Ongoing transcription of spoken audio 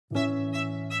Welcome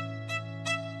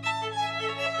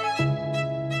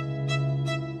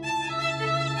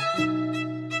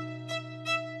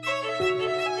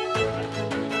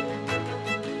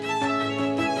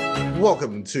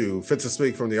to Fit to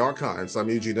Speak from the Archives. I'm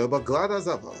Eugene Obah, glad as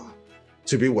ever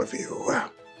to be with you.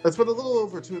 It's been a little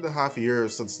over 2.5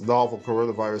 years since the novel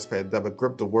coronavirus pandemic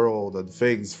gripped the world, and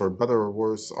things, for better or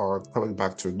worse, are coming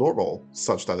back to normal,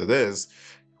 such that it is.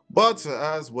 But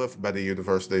as with many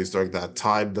universities during that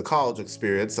time, the college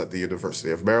experience at the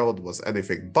University of Maryland was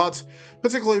anything but,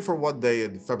 particularly for one day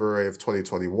in February of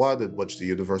 2021, in which the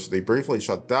university briefly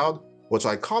shut down, which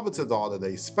I commented on in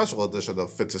a special edition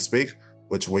of Fit to Speak,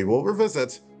 which we will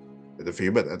revisit in a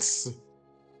few minutes.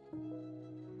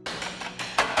 But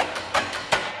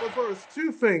first,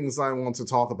 two things I want to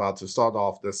talk about to start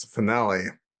off this finale.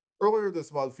 Earlier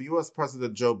this month, U.S.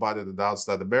 President Joe Biden announced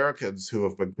that Americans who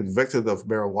have been convicted of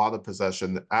marijuana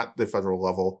possession at the federal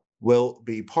level will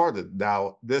be pardoned.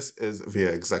 Now, this is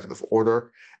via executive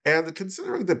order, and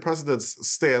considering the president's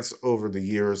stance over the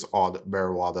years on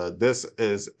marijuana, this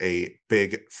is a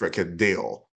big frickin'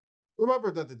 deal. Remember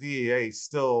that the DEA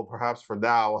still, perhaps for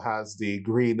now, has the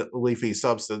green leafy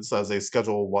substance as a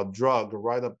Schedule I drug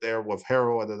right up there with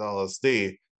heroin and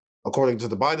LSD. According to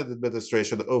the Biden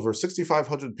administration, over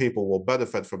 6,500 people will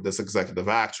benefit from this executive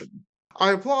action.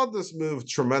 I applaud this move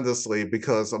tremendously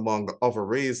because, among other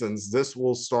reasons, this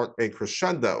will start a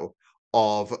crescendo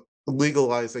of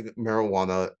legalizing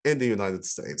marijuana in the United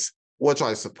States, which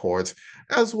I support,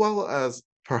 as well as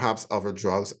perhaps other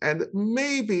drugs, and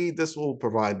maybe this will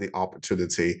provide the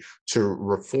opportunity to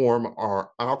reform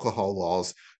our alcohol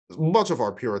laws, much of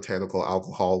our puritanical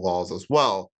alcohol laws as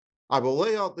well. I will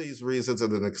lay out these reasons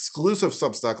in an exclusive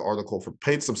Substack article for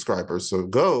paid subscribers, so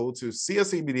go to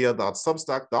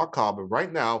csemedia.substack.com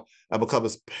right now and become a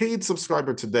paid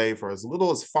subscriber today for as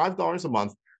little as $5 a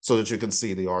month so that you can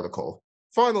see the article.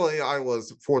 Finally, I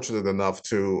was fortunate enough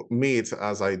to meet,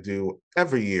 as I do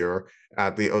every year,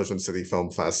 at the Ocean City Film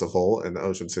Festival in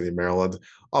Ocean City, Maryland,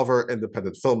 other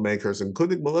independent filmmakers,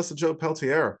 including Melissa Jo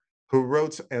Peltier, who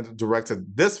wrote and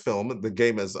directed this film, The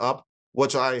Game Is Up,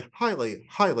 which I highly,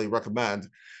 highly recommend.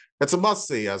 It's a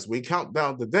must-see as we count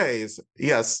down the days,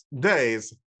 yes,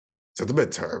 days, to the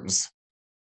midterms.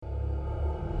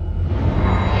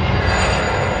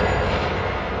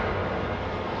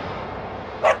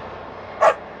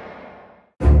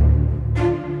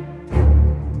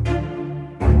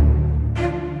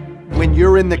 When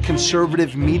you're in the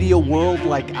conservative media world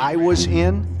like I was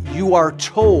in, you are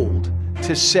told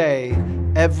to say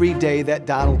every day that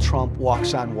Donald Trump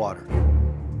walks on water.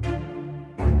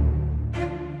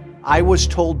 I was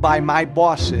told by my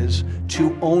bosses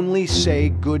to only say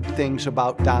good things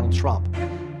about Donald Trump.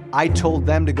 I told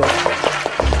them to go.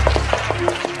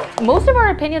 Most of our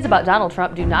opinions about Donald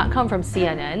Trump do not come from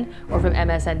CNN or from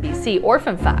MSNBC or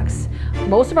from Fox.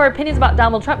 Most of our opinions about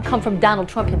Donald Trump come from Donald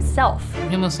Trump himself.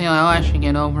 People say, oh, I should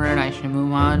get over it, I should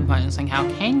move on, but it's like, how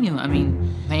can you? I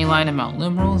mean, they lied about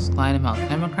liberals, lied about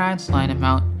Democrats, lied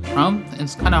about Trump.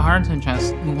 It's kind of hard to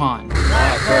just move on.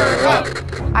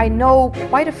 I know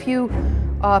quite a few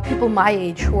people my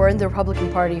age who are in the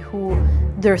Republican Party who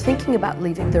they're thinking about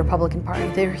leaving the Republican Party.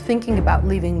 They're thinking about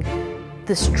leaving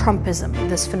this Trumpism,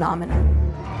 this phenomenon.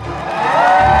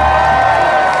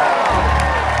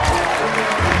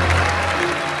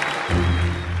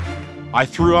 I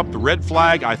threw up the red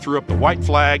flag, I threw up the white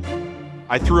flag,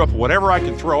 I threw up whatever I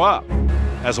could throw up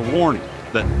as a warning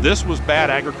that this was bad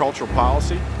agricultural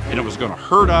policy and it was going to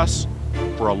hurt us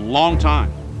for a long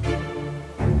time.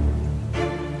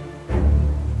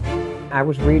 I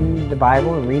was reading the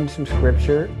Bible and reading some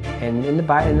scripture, and in the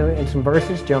Bible, and some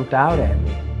verses jumped out at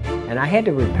me. And I had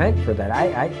to repent for that.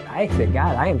 I said,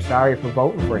 God, I am sorry for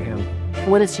voting for him.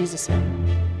 What does Jesus say?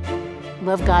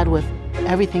 Love God with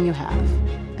everything you have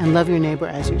and love your neighbor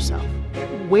as yourself.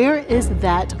 Where is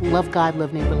that love God,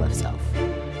 love neighbor, love self?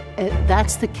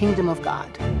 That's the kingdom of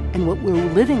God. And what we're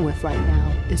living with right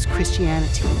now is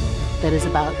Christianity that is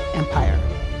about empire,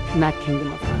 not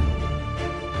kingdom of God.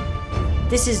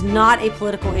 This is not a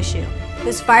political issue.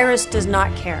 This virus does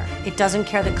not care. It doesn't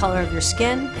care the color of your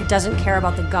skin. It doesn't care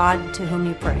about the God to whom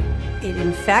you pray. It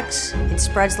infects, it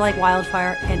spreads like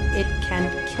wildfire, and it can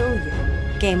kill you.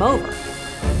 Game over.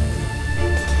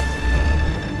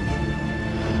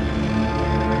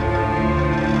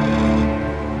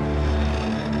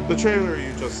 The trailer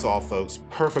you just saw, folks,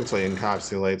 perfectly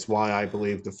encapsulates why I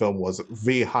believe the film was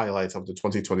the highlight of the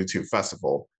 2022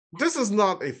 festival. This is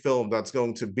not a film that's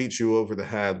going to beat you over the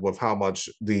head with how much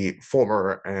the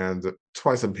former and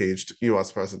twice impeached US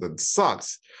president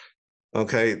sucks.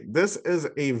 Okay, this is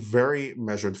a very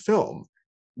measured film.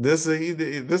 This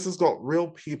has got real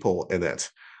people in it.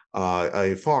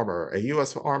 A farmer, a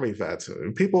U.S. Army vet,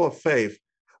 people of faith,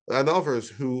 and others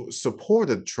who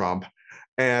supported Trump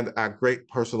and at great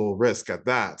personal risk at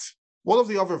that. One of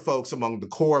the other folks among the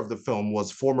core of the film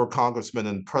was former Congressman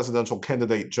and presidential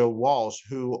candidate Joe Walsh,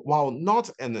 who, while not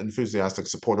an enthusiastic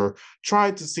supporter,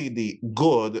 tried to see the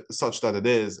good, such that it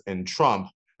is, in Trump.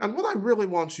 And what I really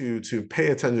want you to pay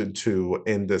attention to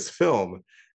in this film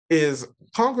is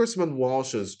Congressman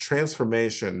Walsh's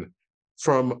transformation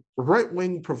from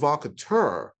right-wing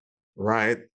provocateur,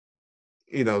 right?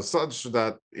 Such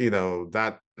that,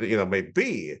 may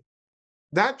be,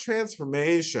 that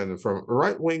transformation from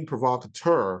right-wing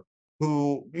provocateur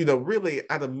who, really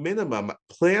at a minimum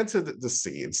planted the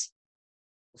seeds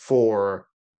for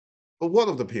one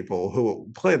of the people who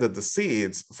planted the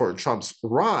seeds for Trump's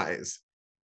rise,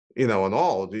 and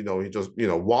all, he just,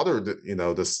 watered,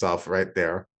 this stuff right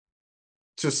there,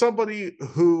 to somebody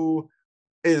who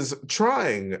is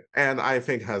trying, and I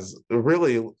think has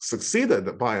really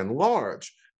succeeded by and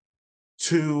large,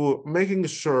 to making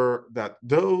sure that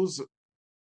those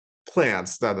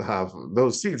plants that have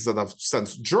those seeds that have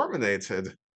since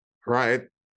germinated, right?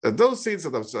 That those seeds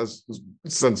that have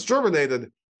since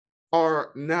germinated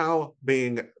are now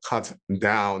being cut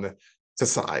down to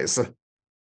size.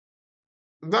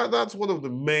 That's one of the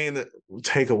main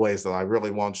takeaways that I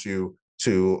really want you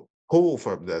to pull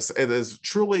from this. It is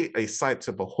truly a sight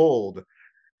to behold.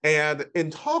 And in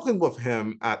talking with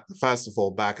him at the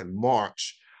festival back in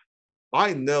March,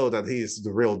 I know that he's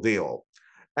the real deal.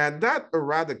 And that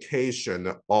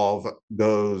eradication of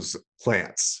those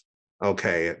plants,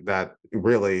 okay, that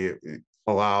really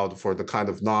allowed for the kind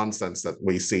of nonsense that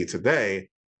we see today,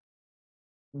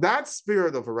 that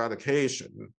spirit of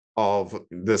eradication of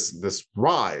this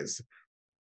rise,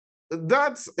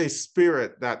 that's a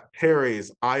spirit that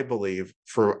carries, I believe,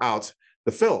 throughout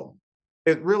the film.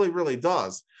 It really, really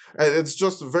does. And it's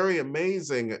just very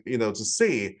amazing, to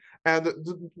see. And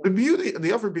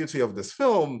the other beauty of this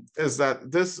film is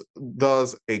that this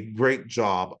does a great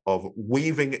job of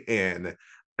weaving in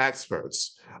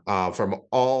experts from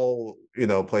all,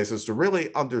 places to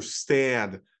really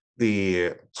understand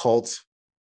the cult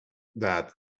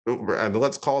that, and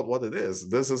let's call it what it is.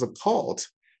 This is a cult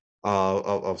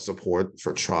of support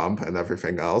for Trump and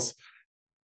everything else.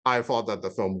 I thought that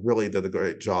the film really did a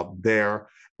great job there.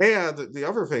 And the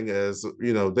other thing is,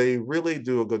 they really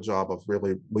do a good job of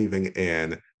really weaving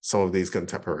in some of these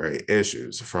contemporary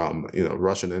issues from,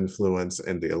 Russian influence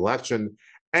in the election,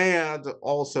 and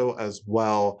also as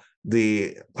well,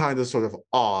 the kind of sort of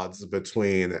odds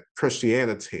between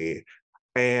Christianity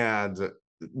and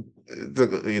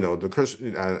the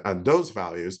Christian and those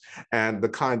values and the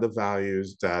kind of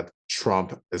values that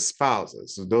Trump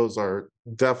espouses. So those are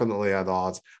definitely at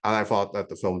odds, and I thought that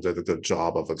the film did a good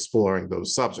job of exploring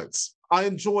those subjects. I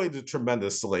enjoyed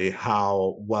tremendously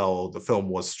how well the film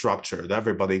was structured.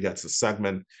 Everybody gets a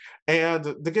segment, and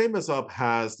The Game Is Up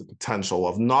has the potential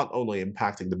of not only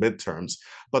impacting the midterms,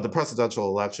 but the presidential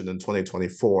election in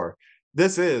 2024.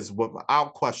 This is,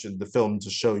 without question, the film to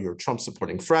show your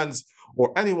Trump-supporting friends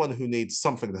or anyone who needs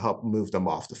something to help move them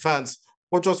off the fence,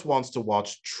 or just wants to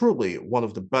watch truly one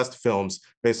of the best films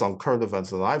based on current events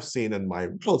that I've seen in my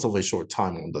relatively short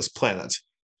time on this planet.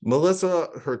 Melissa,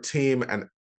 her team, and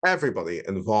everybody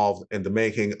involved in the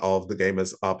making of The Game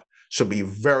Is Up should be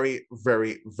very,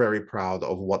 very, very proud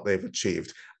of what they've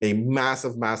achieved. A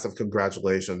massive, massive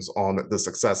congratulations on the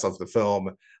success of the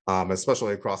film,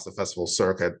 especially across the festival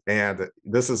circuit. And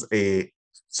this is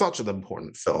such an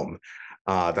important film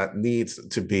that needs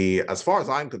to be, as far as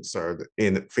I'm concerned,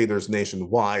 in theaters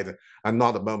nationwide, and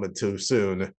not a moment too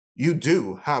soon. You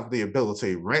do have the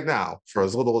ability right now, for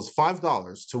as little as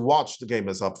 $5, to watch The Game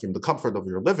Is Up from the comfort of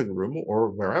your living room or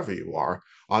wherever you are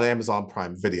on Amazon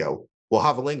Prime Video. We'll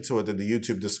have a link to it in the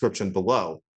YouTube description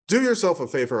below. Do yourself a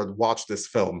favor and watch this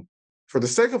film. For the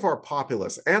sake of our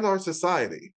populace and our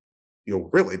society, you'll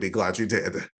really be glad you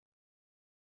did.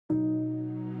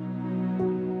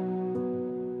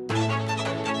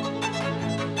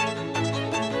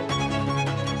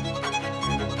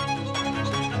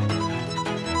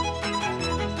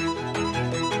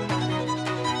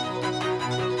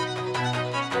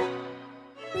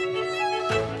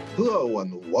 Hello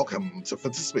and welcome to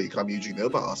Fit to Speak. I'm Eugene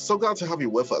Obah. So glad to have you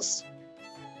with us.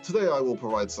 Today I will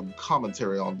provide some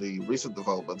commentary on the recent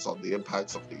developments on the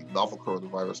impacts of the novel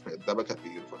coronavirus pandemic at the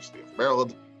University of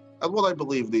Maryland, and what I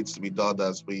believe needs to be done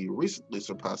as we recently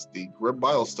surpassed the grim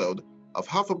milestone of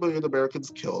 500,000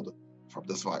 Americans killed from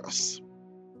this virus.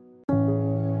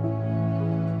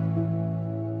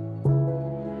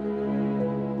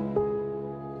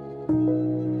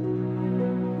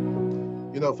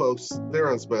 Now, folks,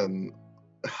 there has been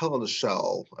hell in a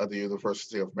shell at the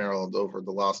University of Maryland over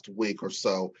the last week or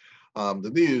so.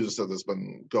 The news that has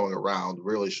been going around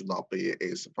really should not be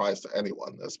a surprise to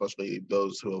anyone, especially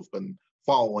those who have been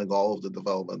following all of the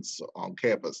developments on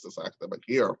campus this academic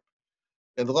year.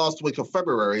 In the last week of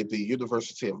February, the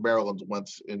University of Maryland went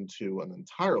into an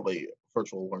entirely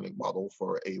virtual learning model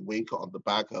for a week on the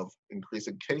back of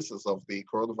increasing cases of the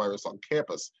coronavirus on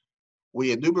campus.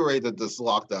 We enumerated this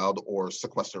lockdown, or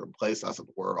sequester in place, as it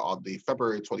were, on the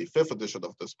February 25th edition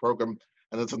of this program,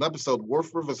 and it's an episode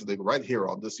worth revisiting right here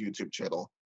on this YouTube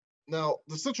channel. Now,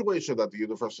 the situation at the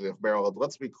University of Maryland,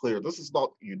 let's be clear, this is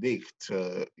not unique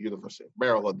to University of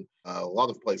Maryland. A lot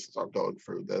of places are going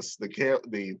through this.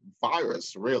 The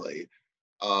virus really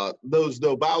knows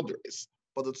no boundaries,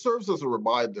 but it serves as a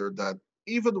reminder that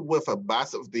even with a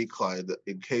massive decline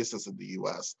in cases in the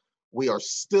US, we are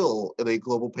still in a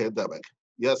global pandemic.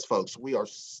 Yes, folks, we are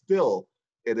still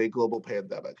in a global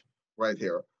pandemic right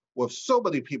here, with so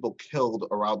many people killed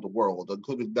around the world,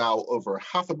 including now over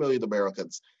 500,000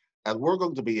 Americans. And we're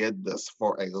going to be in this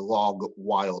for a long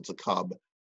while to come.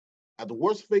 And the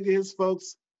worst thing is,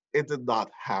 folks, it did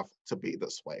not have to be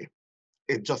this way.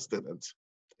 It just didn't.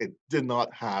 It did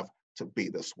not have to be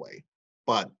this way.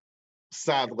 But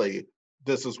sadly,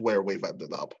 this is where we've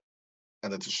ended up.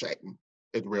 And it's a shame.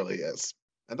 It really is.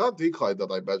 And that decline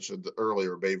that I mentioned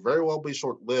earlier may very well be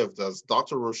short-lived, as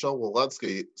Dr. Rochelle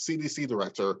Walensky, CDC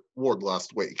director, warned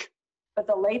last week. But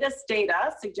the latest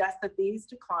data suggests that these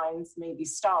declines may be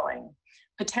stalling,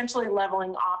 potentially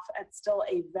leveling off at still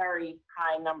a very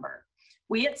high number.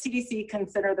 We at CDC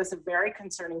consider this a very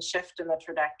concerning shift in the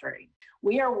trajectory.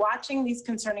 We are watching these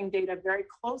concerning data very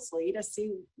closely to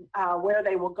see where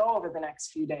they will go over the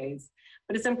next few days.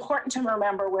 But it's important to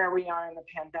remember where we are in the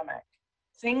pandemic.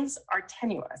 Things are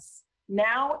tenuous.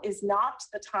 Now is not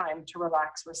the time to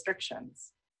relax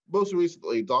restrictions. Most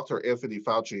recently, Dr. Anthony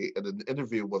Fauci, in an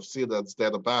interview with CNN's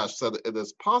Dana Bash, said it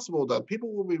is possible that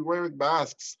people will be wearing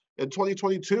masks in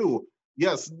 2022.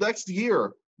 Yes, next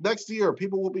year,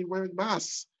 people will be wearing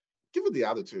masks. Given the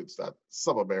attitudes that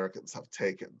some Americans have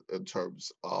taken in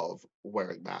terms of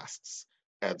wearing masks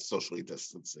and socially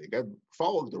distancing and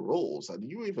following the rules, and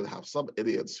you even have some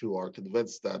idiots who are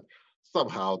convinced that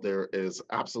somehow there is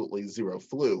absolutely zero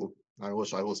flu. I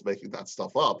wish I was making that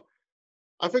stuff up.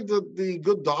 I think that the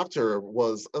good doctor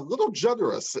was a little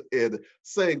generous in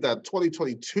saying that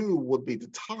 2022 would be the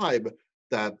time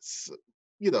that,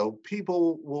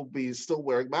 people will be still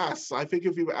wearing masks. I think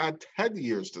if you add 10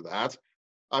 years to that,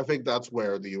 I think that's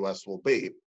where the US will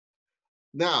be.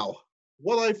 Now,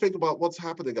 what I think about what's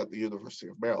happening at the University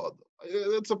of Maryland,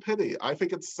 it's a pity. I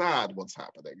think it's sad what's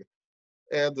happening.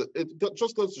 And it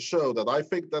just goes to show that I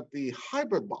think that the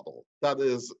hybrid model, that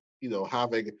is,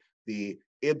 having the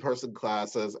in-person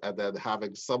classes and then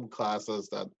having some classes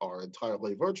that are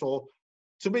entirely virtual,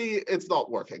 to me, it's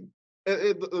not working.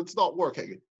 It's not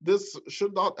working. This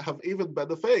should not have even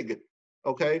been a thing,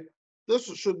 okay?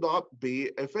 This should not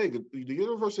be a thing. The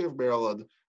University of Maryland,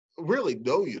 really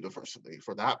no university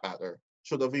for that matter,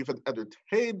 should have even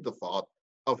entertained the thought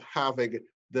of having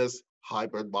this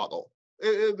hybrid model.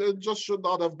 It just should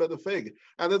not have been a thing.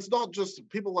 And it's not just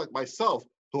people like myself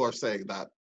who are saying that.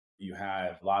 You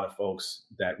have a lot of folks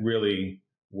that really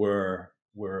were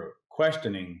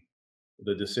questioning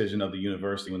the decision of the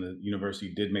university when the university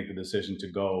did make the decision to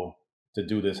go to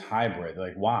do this hybrid.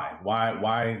 Like,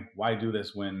 why do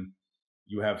this when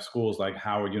you have schools like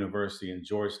Howard University and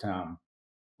Georgetown?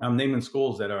 I'm naming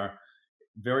schools that are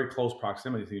very close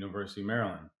proximity to the University of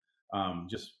Maryland,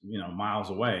 just miles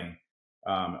away.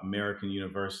 American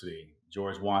University,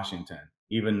 George Washington,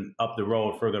 even up the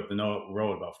road, further up the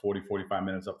road, about 40, 45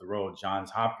 minutes up the road,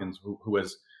 Johns Hopkins, who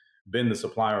has been the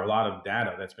supplier of a lot of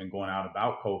data that's been going out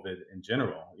about COVID in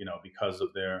general, because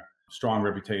of their strong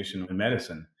reputation in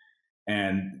medicine.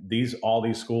 And all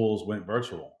these schools went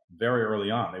virtual very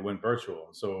early on. They went virtual.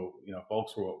 So,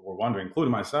 folks were wondering,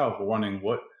 including myself, were wondering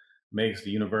what makes the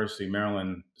University of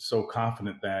Maryland so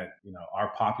confident that,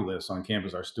 our populace on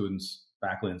campus, our students,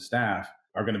 faculty, and staff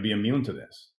are going to be immune to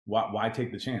this. Why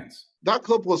take the chance? That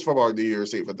clip was from our New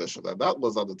Year's Eve edition, and that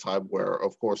was at a time where,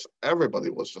 of course, everybody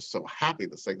was just so happy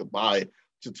to say goodbye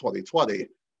to 2020.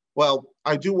 Well,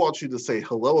 I do want you to say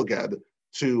hello again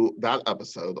to that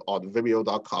episode on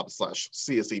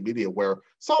vimeo.com/CSE Media, where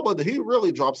Salman, he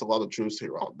really drops a lot of truth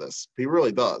here on this. He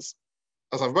really does.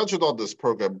 As I've mentioned on this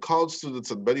program, college students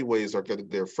in many ways are getting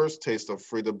their first taste of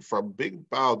freedom from being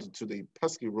bound to the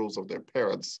pesky rules of their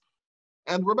parents.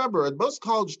 And remember, in most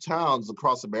college towns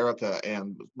across America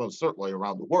and most certainly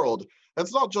around the world,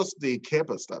 it's not just the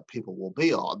campus that people will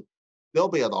be on. They'll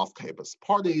be at off-campus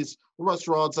parties,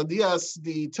 restaurants, and yes,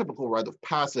 the typical rite of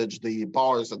passage, the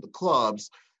bars and the clubs,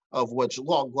 of which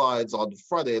long lines on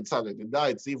Friday and Saturday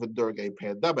nights, even during a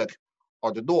pandemic,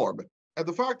 are the norm. And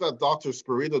the fact that Dr.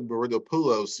 Spirinon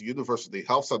Marinopoulos, University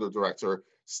Health Center director,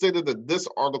 stated in this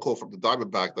article from the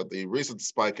Diamondback that the recent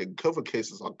spike in COVID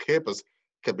cases on campus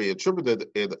can be attributed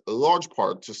in large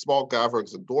part to small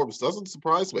gatherings in dorms doesn't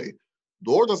surprise me.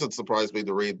 Nor does it surprise me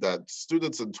to read that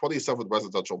students in 27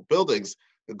 residential buildings,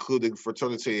 including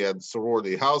fraternity and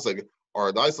sorority housing, are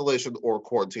in isolation or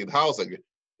quarantine housing.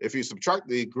 If you subtract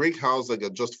the Greek housing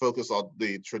and just focus on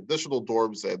the traditional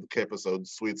dorms and campus-owned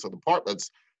suites and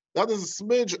apartments, that is a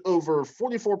smidge over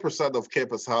 44% of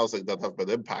campus housing that have been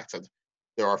impacted.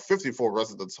 There are 54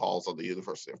 residence halls on the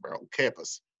University of Maryland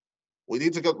campus. We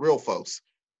need to get real, folks.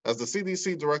 As the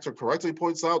CDC director correctly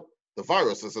points out, the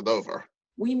virus isn't over.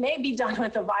 We may be done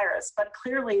with the virus, but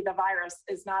clearly the virus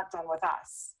is not done with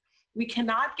us. We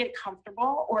cannot get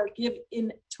comfortable or give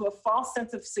in to a false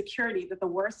sense of security that the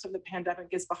worst of the pandemic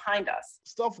is behind us.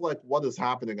 Stuff like what is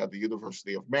happening at the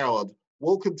University of Maryland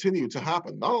will continue to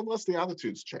happen, not unless the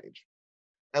attitudes change.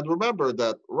 And remember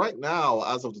that right now,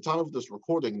 as of the time of this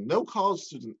recording, no college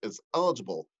student is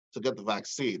eligible to get the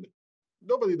vaccine.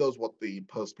 Nobody knows what the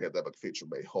post-pandemic future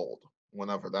may hold,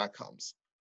 whenever that comes,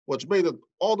 which made it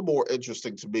all the more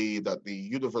interesting to me that the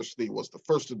university was the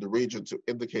first in the region to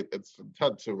indicate its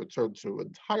intent to return to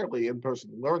entirely in-person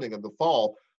learning in the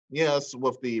fall, yes,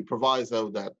 with the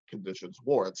proviso that conditions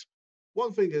warrant.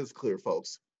 One thing is clear,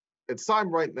 folks. It's time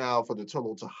right now for the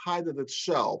turtle to hide in its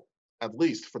shell, at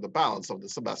least for the balance of the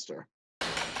semester.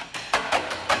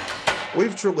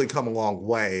 We've truly come a long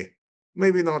way.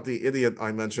 Maybe not the idiot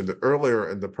I mentioned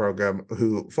earlier in the program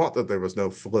who thought that there was no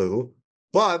flu,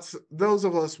 but those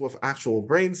of us with actual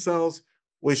brain cells,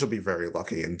 we should be very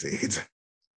lucky indeed.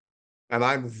 And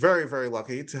I'm very, very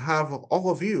lucky to have all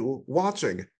of you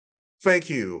watching. Thank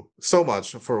you so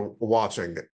much for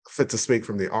watching Fit to Speak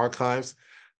from the Archives.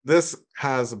 This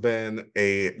has been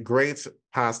a great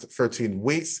past 13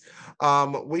 weeks.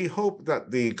 We hope that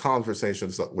the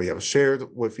conversations that we have shared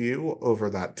with you over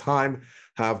that time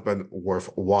have been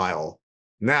worthwhile.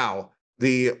 Now,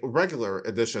 the regular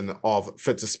edition of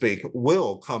Fit to Speak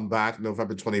will come back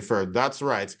November 23rd. That's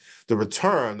right. The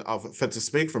return of Fit to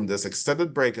Speak from this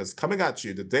extended break is coming at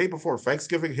you the day before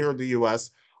Thanksgiving here in the US.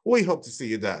 We hope to see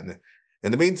you then.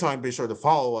 In the meantime, be sure to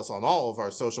follow us on all of our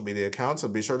social media accounts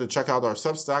and be sure to check out our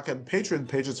Substack and Patreon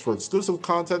pages for exclusive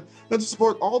content and to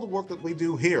support all the work that we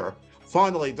do here.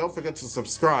 Finally, don't forget to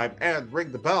subscribe and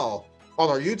ring the bell on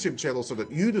our YouTube channel so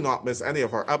that you do not miss any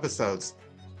of our episodes.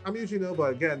 I'm Eugene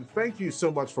Obah again. Thank you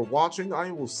so much for watching.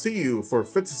 I will see you for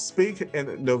Fit to Speak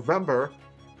in November.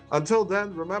 Until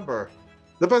then, remember,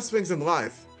 the best things in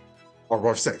life are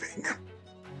worth saving.